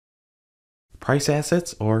Price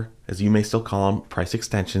assets, or as you may still call them, price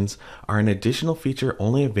extensions, are an additional feature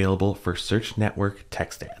only available for search network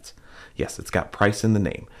text ads. Yes, it's got price in the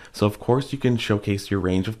name. So of course you can showcase your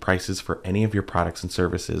range of prices for any of your products and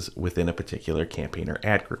services within a particular campaign or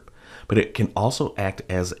ad group. But it can also act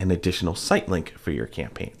as an additional site link for your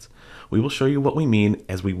campaigns. We will show you what we mean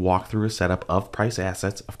as we walk through a setup of price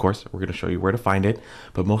assets. Of course, we're going to show you where to find it,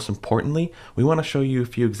 but most importantly, we want to show you a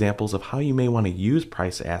few examples of how you may want to use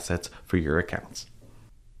price assets for your accounts.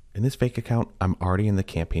 In this fake account, I'm already in the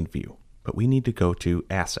campaign view, but we need to go to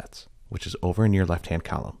Assets, which is over in your left-hand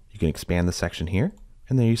column. You can expand the section here,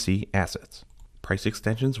 and there you see Assets. Price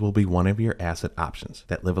extensions will be one of your asset options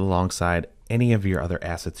that live alongside any of your other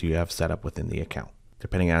assets you have set up within the account.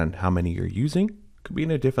 Depending on how many you're using, could be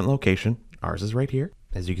in a different location. Ours is right here.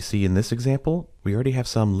 As you can see in this example, we already have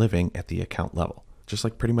some living at the account level. Just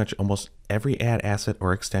like pretty much almost every ad asset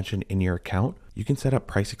or extension in your account, you can set up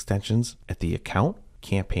price extensions at the account,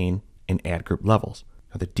 campaign, and ad group levels.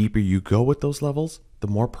 Now, the deeper you go with those levels, the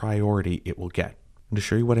more priority it will get. And to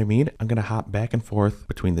show you what I mean, I'm going to hop back and forth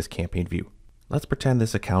between this campaign view. Let's pretend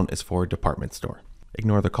this account is for a department store.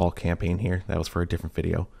 Ignore the call campaign here. That was for a different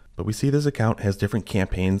video. But we see this account has different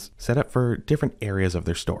campaigns set up for different areas of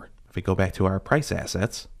their store. If we go back to our price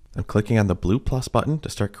assets, I'm clicking on the blue plus button to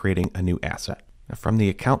start creating a new asset. Now from the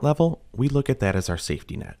account level, we look at that as our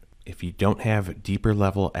safety net. If you don't have deeper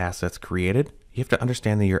level assets created, you have to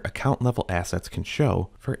understand that your account level assets can show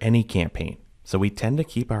for any campaign. So we tend to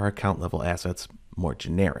keep our account level assets more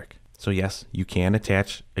generic. So yes, you can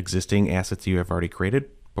attach existing assets you have already created,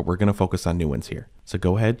 but we're going to focus on new ones here. So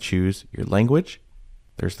go ahead, choose your language.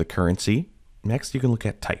 There's the currency. Next, you can look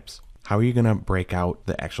at types. How are you going to break out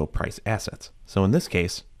the actual price assets? So in this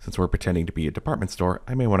case, since we're pretending to be a department store,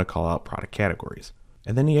 I may want to call out product categories.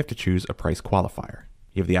 And then you have to choose a price qualifier.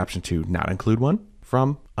 You have the option to not include one,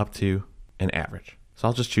 from, up to, and average. So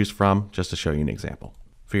I'll just choose from just to show you an example.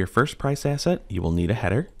 For your first price asset, you will need a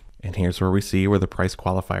header. And here's where we see where the price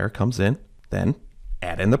qualifier comes in. Then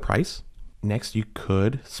add in the price. Next, you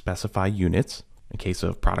could specify units. In case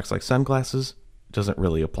of products like sunglasses, doesn't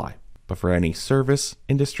really apply. But for any service,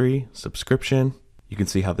 industry, subscription, you can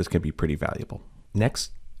see how this can be pretty valuable.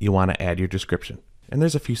 Next, you want to add your description. And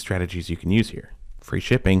there's a few strategies you can use here. Free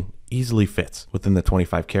shipping easily fits within the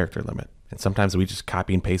 25 character limit. And sometimes we just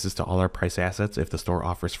copy and paste this to all our price assets if the store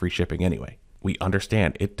offers free shipping anyway. We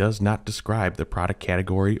understand it does not describe the product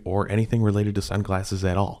category or anything related to sunglasses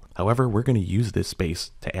at all. However, we're going to use this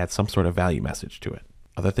space to add some sort of value message to it.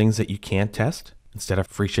 Other things that you can test, instead of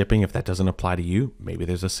free shipping, if that doesn't apply to you, maybe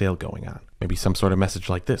there's a sale going on. Maybe some sort of message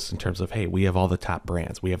like this in terms of, hey, we have all the top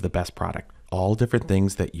brands. We have the best product. All different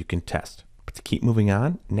things that you can test. But to keep moving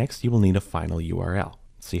on, next you will need a final URL.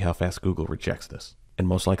 See how fast Google rejects this. And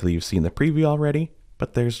most likely you've seen the preview already,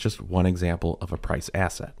 but there's just one example of a price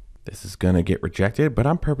asset. This is going to get rejected, but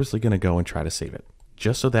I'm purposely going to go and try to save it.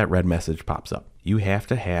 Just so that red message pops up. You have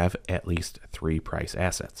to have at least 3 price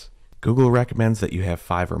assets. Google recommends that you have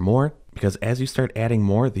 5 or more, because as you start adding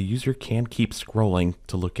more, the user can keep scrolling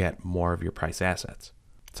to look at more of your price assets.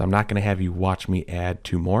 So I'm not going to have you watch me add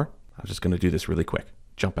 2 more. I'm just going to do this really quick.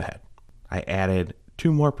 Jump ahead. I added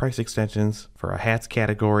 2 more price extensions for a hats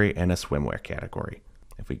category and a swimwear category.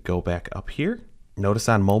 If we go back up here, notice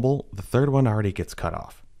on mobile, the third one already gets cut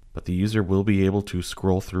off, but the user will be able to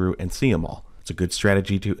scroll through and see them all. It's a good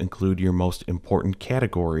strategy to include your most important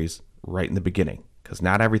categories right in the beginning, because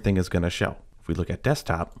not everything is going to show. If we look at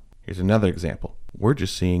desktop, here's another example. We're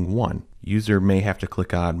just seeing 1. User may have to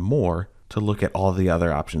click on more to look at all the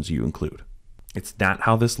other options you include. It's not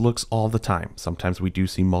how this looks all the time. Sometimes we do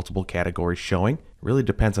see multiple categories showing. It really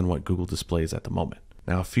depends on what Google displays at the moment.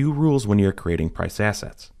 Now, a few rules when you're creating price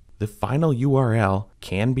assets. The final URL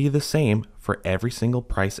can be the same for every single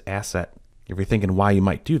price asset. If you're thinking why you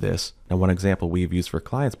might do this, now one example we've used for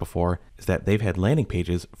clients before is that they've had landing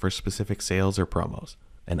pages for specific sales or promos,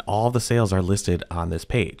 and all the sales are listed on this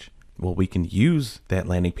page. Well, we can use that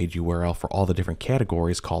landing page URL for all the different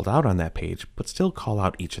categories called out on that page, but still call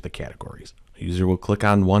out each of the categories. A user will click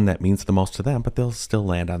on one that means the most to them, but they'll still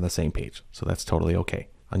land on the same page. So that's totally okay.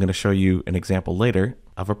 I'm going to show you an example later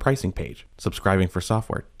of a pricing page. Subscribing for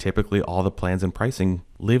software. Typically all the plans and pricing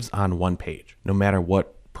lives on one page, no matter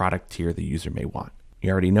what product tier the user may want. You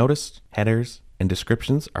already noticed headers and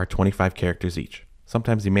descriptions are 25 characters each.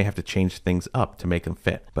 Sometimes you may have to change things up to make them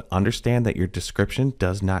fit, but understand that your description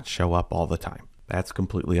does not show up all the time. That's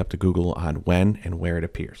completely up to Google on when and where it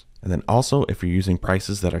appears. And then also, if you're using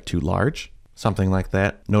prices that are too large, something like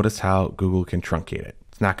that, notice how Google can truncate it.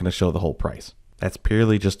 It's not going to show the whole price. That's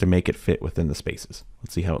purely just to make it fit within the spaces.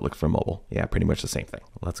 Let's see how it looks for mobile. Yeah, pretty much the same thing.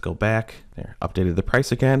 Let's go back. There, updated the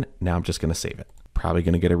price again. Now I'm just going to save it. Probably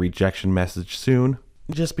going to get a rejection message soon,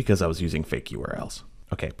 just because I was using fake URLs.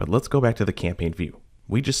 Okay, but let's go back to the campaign view.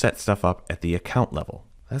 We just set stuff up at the account level.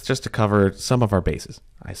 That's just to cover some of our bases.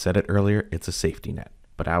 I said it earlier, it's a safety net.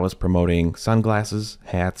 But I was promoting sunglasses,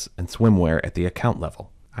 hats, and swimwear at the account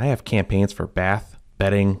level. I have campaigns for bath,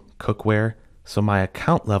 bedding, cookware, so my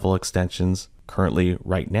account level extensions currently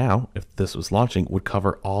right now, if this was launching, would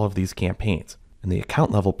cover all of these campaigns. And the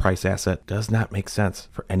account level price asset does not make sense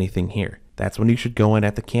for anything here. That's when you should go in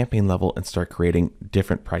at the campaign level and start creating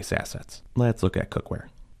different price assets. Let's look at cookware.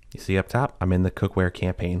 You see up top, I'm in the cookware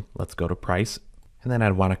campaign. Let's go to price, and then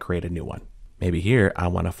I'd want to create a new one. Maybe here I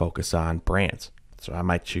want to focus on brands. So I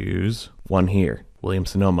might choose one here.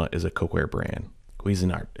 Williams-Sonoma is a cookware brand.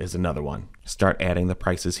 Cuisinart is another one. Start adding the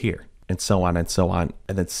prices here, and so on,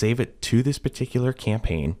 and then save it to this particular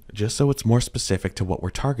campaign just so it's more specific to what we're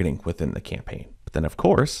targeting within the campaign. But then of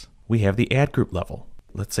course, we have the ad group level.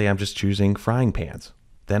 Let's say I'm just choosing frying pans.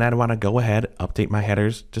 Then I'd want to go ahead, update my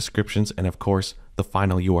headers, descriptions, and of course, the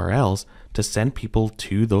final URLs to send people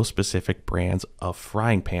to those specific brands of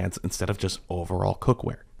frying pans instead of just overall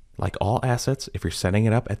cookware. Like all assets, if you're setting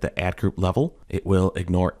it up at the ad group level, it will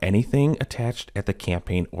ignore anything attached at the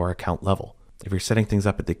campaign or account level. If you're setting things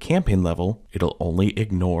up at the campaign level, it'll only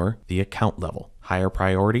ignore the account level. Higher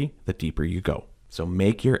priority, the deeper you go. So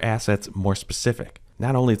make your assets more specific.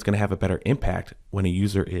 Not only it's going to have a better impact when a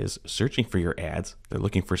user is searching for your ads, they're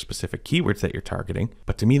looking for specific keywords that you're targeting,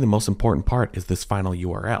 but to me the most important part is this final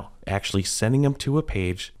URL, actually sending them to a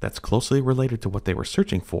page that's closely related to what they were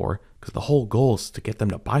searching for, because the whole goal is to get them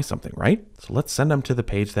to buy something, right? So let's send them to the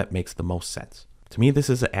page that makes the most sense. To me, this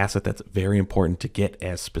is an asset that's very important to get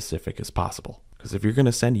as specific as possible. Because if you're going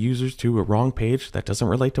to send users to a wrong page that doesn't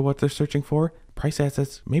relate to what they're searching for, price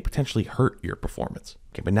assets may potentially hurt your performance.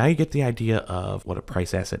 Okay, but now you get the idea of what a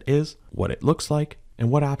price asset is, what it looks like, and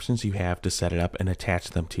what options you have to set it up and attach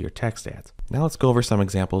them to your text ads. Now let's go over some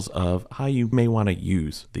examples of how you may want to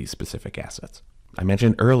use these specific assets. I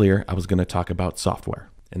mentioned earlier I was going to talk about software.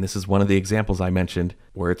 And this is one of the examples I mentioned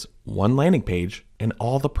where it's one landing page and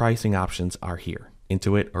all the pricing options are here.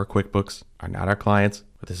 Intuit or QuickBooks are not our clients,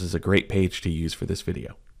 but this is a great page to use for this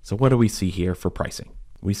video. So what do we see here for pricing?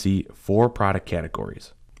 We see 4 product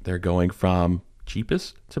categories. They're going from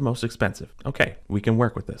cheapest to most expensive. Okay, we can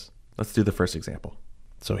work with this. Let's do the first example.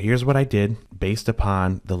 So here's what I did based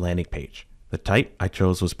upon the landing page. The type I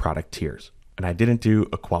chose was product tiers, and I didn't do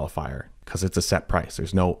a qualifier because it's a set price.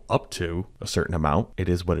 There's no up to a certain amount. It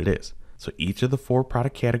is what it is. So each of the 4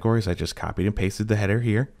 product categories, I just copied and pasted the header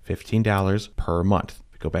here, $15 per month.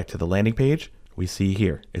 If we go back to the landing page, we see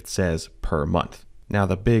here, it says per month. Now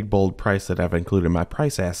the big bold price that I've included in my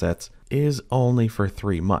price assets is only for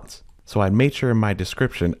 3 months. So I made sure in my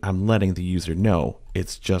description, I'm letting the user know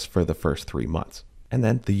it's just for the first 3 months. And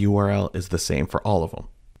then the URL is the same for all of them.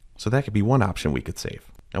 So that could be one option we could save.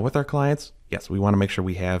 Now with our clients, yes, we want to make sure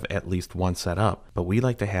we have at least one set up, but we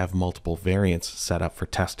like to have multiple variants set up for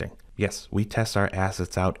testing. Yes, we test our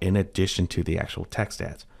assets out in addition to the actual text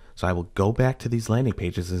ads. So I will go back to these landing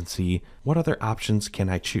pages and see what other options can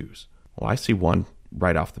I choose. Well, I see one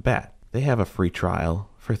right off the bat. They have a free trial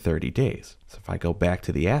for 30 days. So if I go back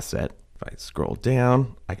to the asset, if I scroll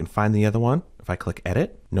down, I can find the other one. If I click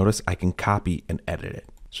edit, notice I can copy and edit it.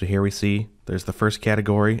 So here we see there's the first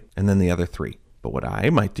category and then the other 3. But what I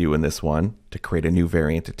might do in this one to create a new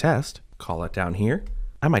variant to test, call it down here,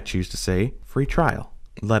 I might choose to say free trial.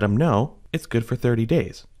 Let them know it's good for 30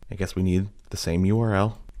 days. I guess we need the same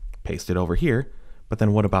URL, paste it over here, but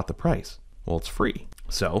then what about the price? Well, it's free,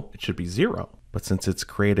 so it should be 0. But since it's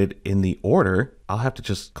created in the order, I'll have to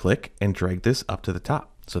just click and drag this up to the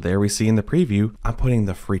top. So there we see in the preview, I'm putting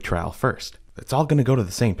the free trial first. It's all going to go to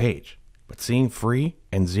the same page. But seeing free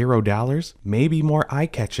and $0 may be more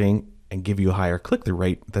eye-catching and give you a higher click-through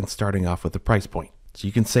rate than starting off with the price point. So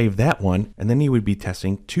you can save that one, and then you would be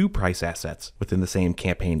testing 2 price assets within the same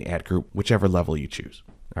campaign ad group, whichever level you choose.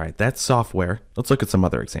 All right, that's software. Let's look at some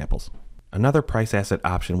other examples. Another price asset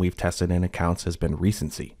option we've tested in accounts has been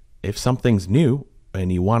recency. If something's new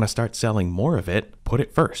and you want to start selling more of it, put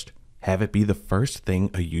it first. Have it be the first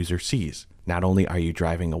thing a user sees. Not only are you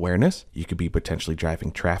driving awareness, you could be potentially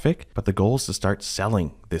driving traffic, but the goal is to start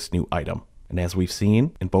selling this new item. And as we've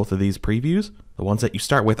seen in both of these previews, the ones that you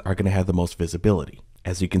start with are going to have the most visibility.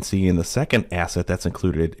 As you can see in the second asset that's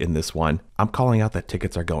included in this one, I'm calling out that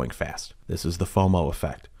tickets are going fast. This is the FOMO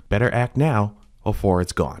effect. Better act now before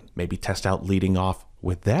it's gone. Maybe test out leading off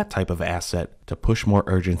with that type of asset to push more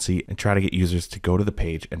urgency and try to get users to go to the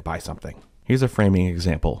page and buy something. Here's a framing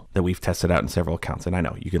example that we've tested out in several accounts, and I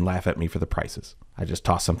know you can laugh at me for the prices. I just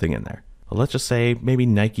tossed something in there. Well, let's just say maybe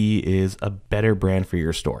Nike is a better brand for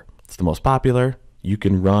your store. It's the most popular. You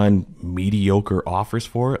can run mediocre offers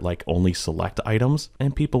for it, like only select items,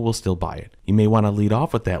 and people will still buy it. You may want to lead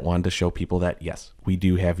off with that one to show people that, yes, we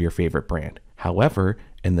do have your favorite brand. However,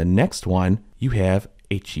 in the next one, you have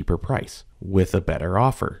a cheaper price with a better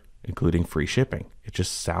offer, including free shipping. It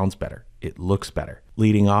just sounds better. It looks better.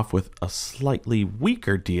 Leading off with a slightly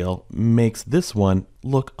weaker deal makes this one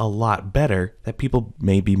look a lot better that people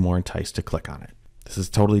may be more enticed to click on it. This is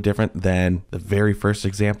totally different than the very first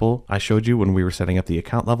example I showed you when we were setting up the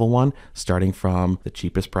account level one, starting from the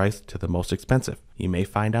cheapest price to the most expensive. You may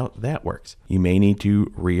find out that works. You may need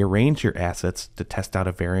to rearrange your assets to test out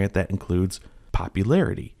a variant that includes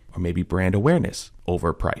popularity or maybe brand awareness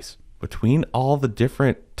over price. Between all the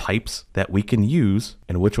different types that we can use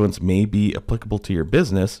and which ones may be applicable to your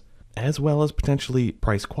business, as well as potentially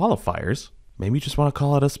price qualifiers, maybe you just want to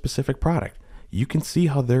call out a specific product. You can see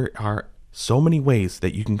how there are so many ways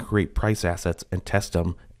that you can create price assets and test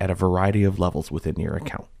them at a variety of levels within your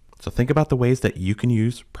account. So think about the ways that you can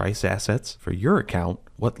use price assets for your account.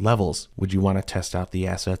 What levels would you want to test out the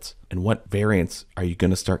assets? And what variants are you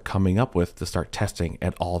going to start coming up with to start testing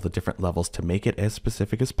at all the different levels to make it as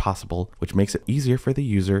specific as possible, which makes it easier for the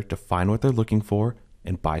user to find what they're looking for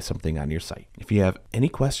and buy something on your site. If you have any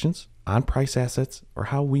questions on price assets or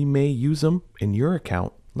how we may use them in your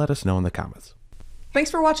account, let us know in the comments.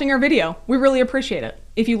 Thanks for watching our video. We really appreciate it.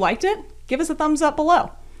 If you liked it, give us a thumbs up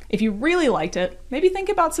below. If you really liked it, maybe think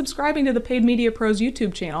about subscribing to the Paid Media Pros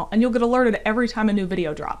YouTube channel and you'll get alerted every time a new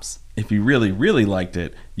video drops. If you really liked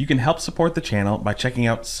it, you can help support the channel by checking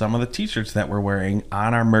out some of the t-shirts that we're wearing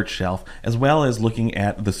on our merch shelf, as well as looking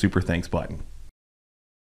at the Super Thanks button.